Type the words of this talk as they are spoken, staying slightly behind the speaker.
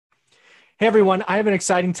Hey everyone, I have an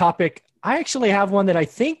exciting topic. I actually have one that I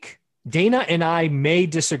think Dana and I may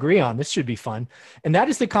disagree on. This should be fun. And that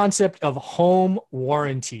is the concept of home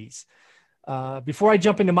warranties. Before I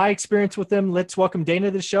jump into my experience with them, let's welcome Dana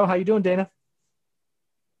to the show. How you doing, Dana?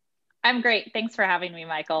 I'm great. Thanks for having me,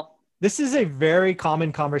 Michael. This is a very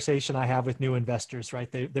common conversation I have with new investors,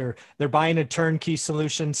 right? They're buying a turnkey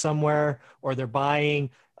solution somewhere, or they're buying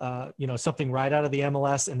something right out of the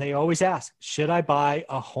MLS, and they always ask, should I buy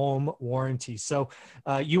a home warranty? So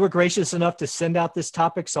you were gracious enough to send out this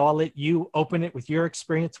topic, so I'll let you open it with your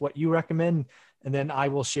experience, what you recommend, and then I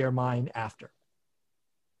will share mine after.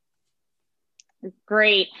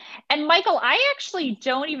 Great. And Michael, I actually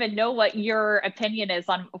don't even know what your opinion is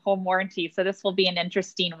on home warranty, so this will be an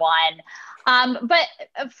interesting one. But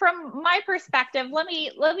from my perspective, let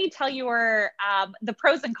me tell you the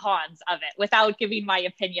pros and cons of it without giving my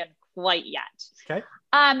opinion quite yet. Okay.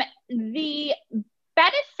 The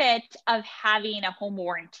benefit of having a home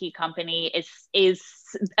warranty company is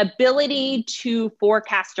ability to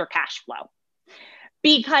forecast your cash flow.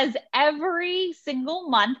 Because every single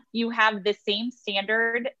month you have the same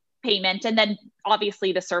standard payment, and then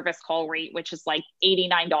obviously the service call rate, which is like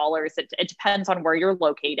 $89. It depends on where you're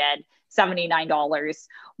located, $79,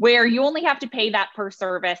 where you only have to pay that per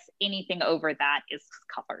service. Anything over that is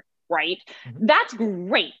covered, right? Mm-hmm. That's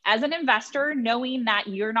great. As an investor, knowing that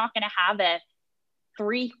you're not going to have a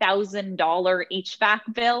 $3,000 HVAC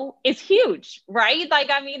bill is huge, right?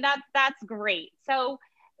 That's great. So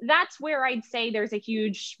that's where I'd say there's a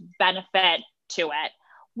huge benefit to it.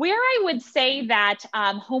 Where I would say that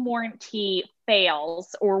home warranty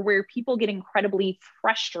fails, or where people get incredibly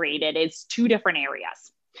frustrated, is two different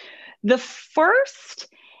areas. The first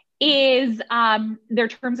is their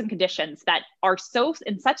terms and conditions that are so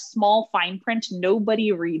in such small fine print,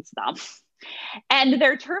 nobody reads them. And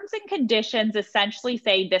their terms and conditions essentially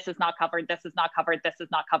say, this is not covered, this is not covered, this is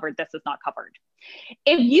not covered, this is not covered.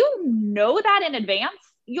 If you know that in advance,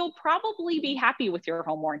 you'll probably be happy with your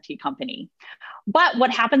home warranty company. But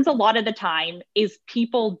what happens a lot of the time is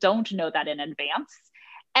people don't know that in advance.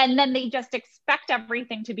 And then they just expect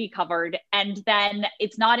everything to be covered. And then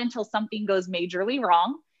it's not until something goes majorly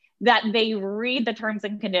wrong that they read the terms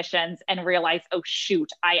and conditions and realize, oh, shoot,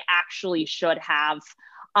 I actually should have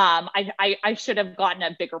I should have gotten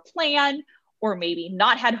a bigger plan, or maybe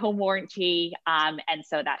not had home warranty. And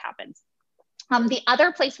so that happens. The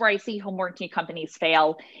other place where I see home warranty companies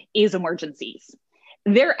fail is emergencies.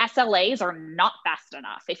 Their SLAs are not fast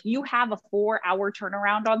enough. If you have a 4-hour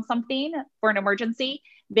turnaround on something for an emergency,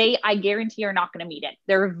 I guarantee, are not going to meet it.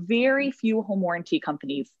 There are very few home warranty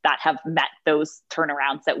companies that have met those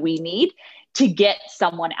turnarounds that we need to get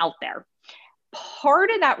someone out there.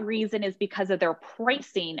 Part of that reason is because of their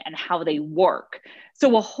pricing and how they work.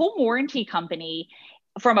 So a home warranty company,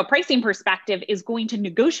 from a pricing perspective, is going to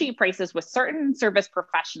negotiate prices with certain service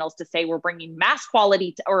professionals to say, we're bringing mass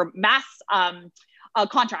quality or mass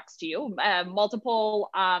contracts to you, multiple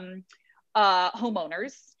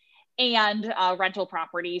homeowners and rental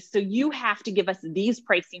properties. So you have to give us these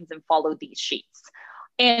pricings and follow these sheets.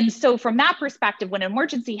 And so from that perspective, when an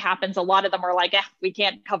emergency happens, a lot of them are like, we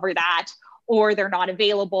can't cover that, or they're not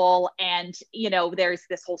available. And, there's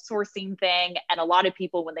this whole sourcing thing. And a lot of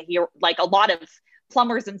people, when they hear, like a lot of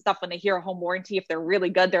plumbers and stuff, when they hear a home warranty, if they're really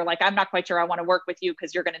good, they're like, I'm not quite sure I want to work with you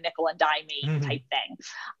because you're going to nickel and dime me type thing.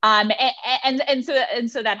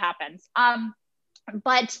 And so that happens.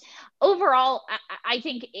 But overall, I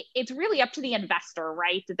think it's really up to the investor,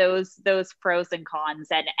 right? Those pros and cons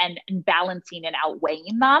and balancing and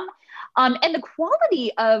outweighing them. And the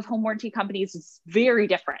quality of home warranty companies is very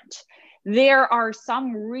different. There are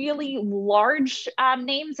some really large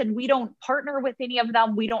names, and we don't partner with any of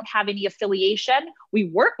them. We don't have any affiliation. We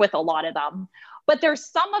work with a lot of them, but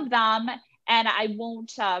there's some of them, and I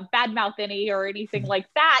won't badmouth any or anything like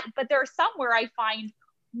that, but there are some where I find,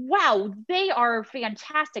 wow, they are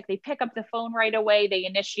fantastic. They pick up the phone right away, they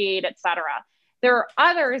initiate, etc. There are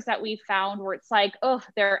others that we found where it's like, oh,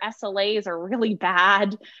 their SLAs are really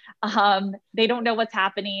bad. They don't know what's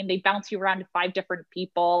happening. They bounce you around to 5 different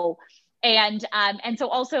people. And so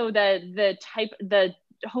also the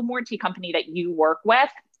home warranty company that you work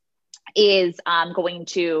with is going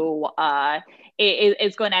to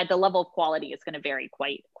the level of quality is going to vary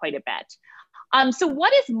quite a bit. So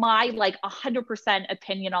what is my 100%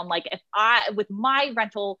 opinion on with my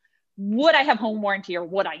rental, would I have home warranty or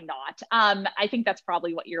would I not? I think that's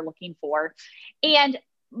probably what you're looking for. And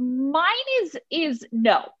mine is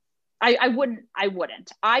no. I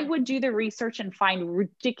wouldn't. I would do the research and find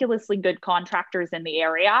ridiculously good contractors in the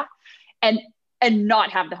area. And and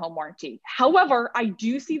not have the home warranty. However, I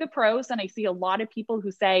do see the pros, and I see a lot of people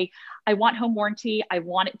who say, I want home warranty. I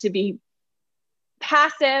want it to be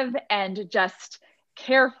passive and just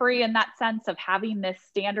carefree in that sense of having this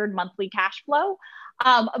standard monthly cash flow.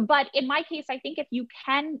 But in my case, I think if you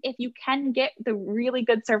can get the really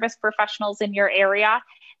good service professionals in your area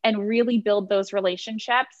and really build those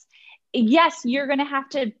relationships, yes, you're going to have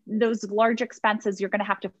to, those large expenses, you're going to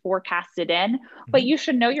have to forecast it in, but you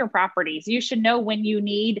should know your properties. You should know when you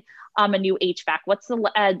need a new HVAC. What's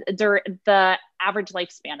the average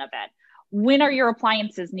lifespan of it? When are your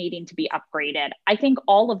appliances needing to be upgraded? I think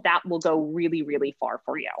all of that will go really, really far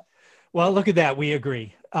for you. Well, look at that. We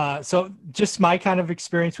agree. So just my kind of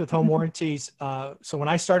experience with home warranties. So when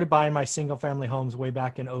I started buying my single family homes way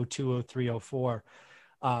back in 02, 03, 04,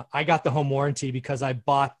 I got the home warranty because I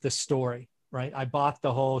bought the story, right? I bought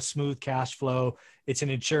the whole smooth cash flow. It's an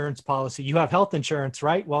insurance policy. You have health insurance,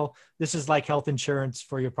 right? Well, this is like health insurance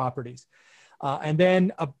for your properties. And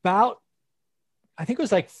then I think it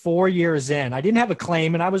was like 4 years in, I didn't have a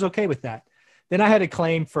claim and I was okay with that. Then I had a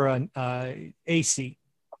claim for an AC.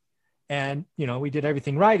 And, we did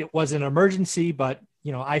everything right. It wasn't an emergency, but,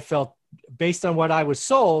 I felt based on what I was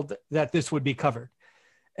sold that this would be covered.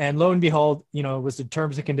 And lo and behold, it was the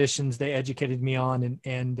terms and conditions they educated me on,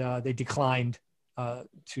 and they declined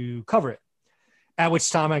to cover it. At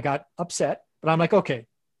which time I got upset, but I'm like, okay,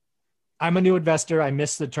 I'm a new investor. I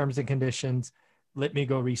missed the terms and conditions. Let me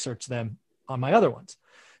go research them on my other ones.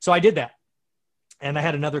 So I did that. And I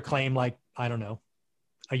had another claim, like, I don't know,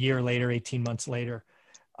 a year later, 18 months later,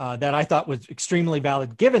 that I thought was extremely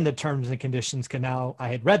valid given the terms and conditions, because now I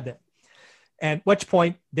had read them. At which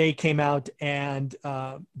point they came out and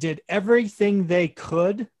did everything they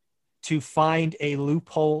could to find a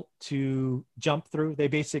loophole to jump through. They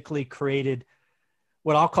basically created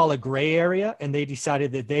what I'll call a gray area, and they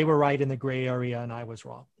decided that they were right in the gray area and I was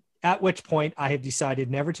wrong. At which point I have decided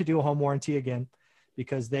never to do a home warranty again,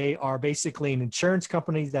 because they are basically an insurance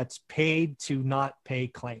company that's paid to not pay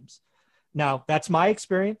claims. Now, that's my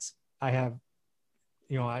experience. I have,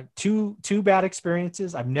 I have two bad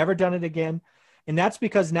experiences. I've never done it again. And that's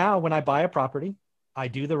because now when I buy a property, I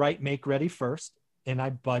do the right make ready first, and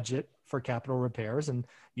I budget for capital repairs and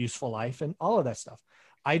useful life and all of that stuff.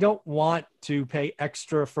 I don't want to pay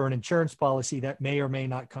extra for an insurance policy that may or may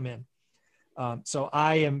not come in. So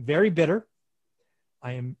I am very bitter.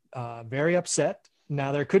 I am very upset.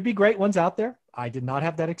 Now, there could be great ones out there. I did not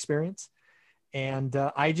have that experience. And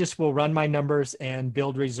I just will run my numbers and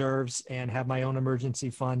build reserves and have my own emergency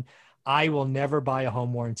fund. I will never buy a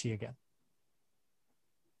home warranty again.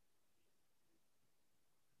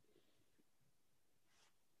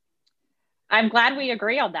 I'm glad we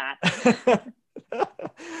agree on that.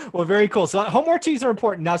 Well, very cool. So home warranties are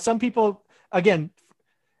important. Now, some people, again,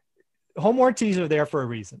 home warranties are there for a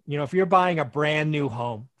reason. If you're buying a brand new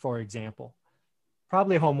home, for example,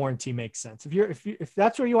 probably a home warranty makes sense. If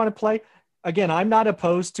that's where you want to play, again, I'm not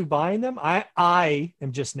opposed to buying them. I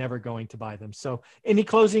am just never going to buy them. So any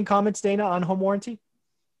closing comments, Dana, on home warranty?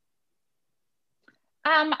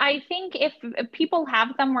 I think if people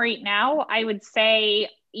have them right now, I would say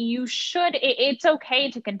it's okay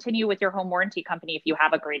to continue with your home warranty company if you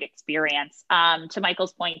have a great experience. To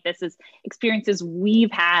Michael's point, this is experiences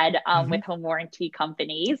we've had with home warranty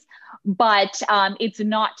companies, but it's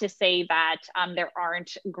not to say that there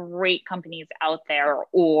aren't great companies out there,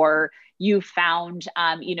 or you found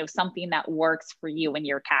something that works for you and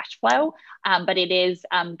your cash flow. But it is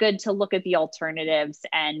good to look at the alternatives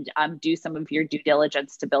and do some of your due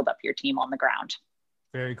diligence to build up your team on the ground.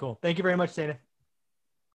 Very cool. Thank you very much, Dana.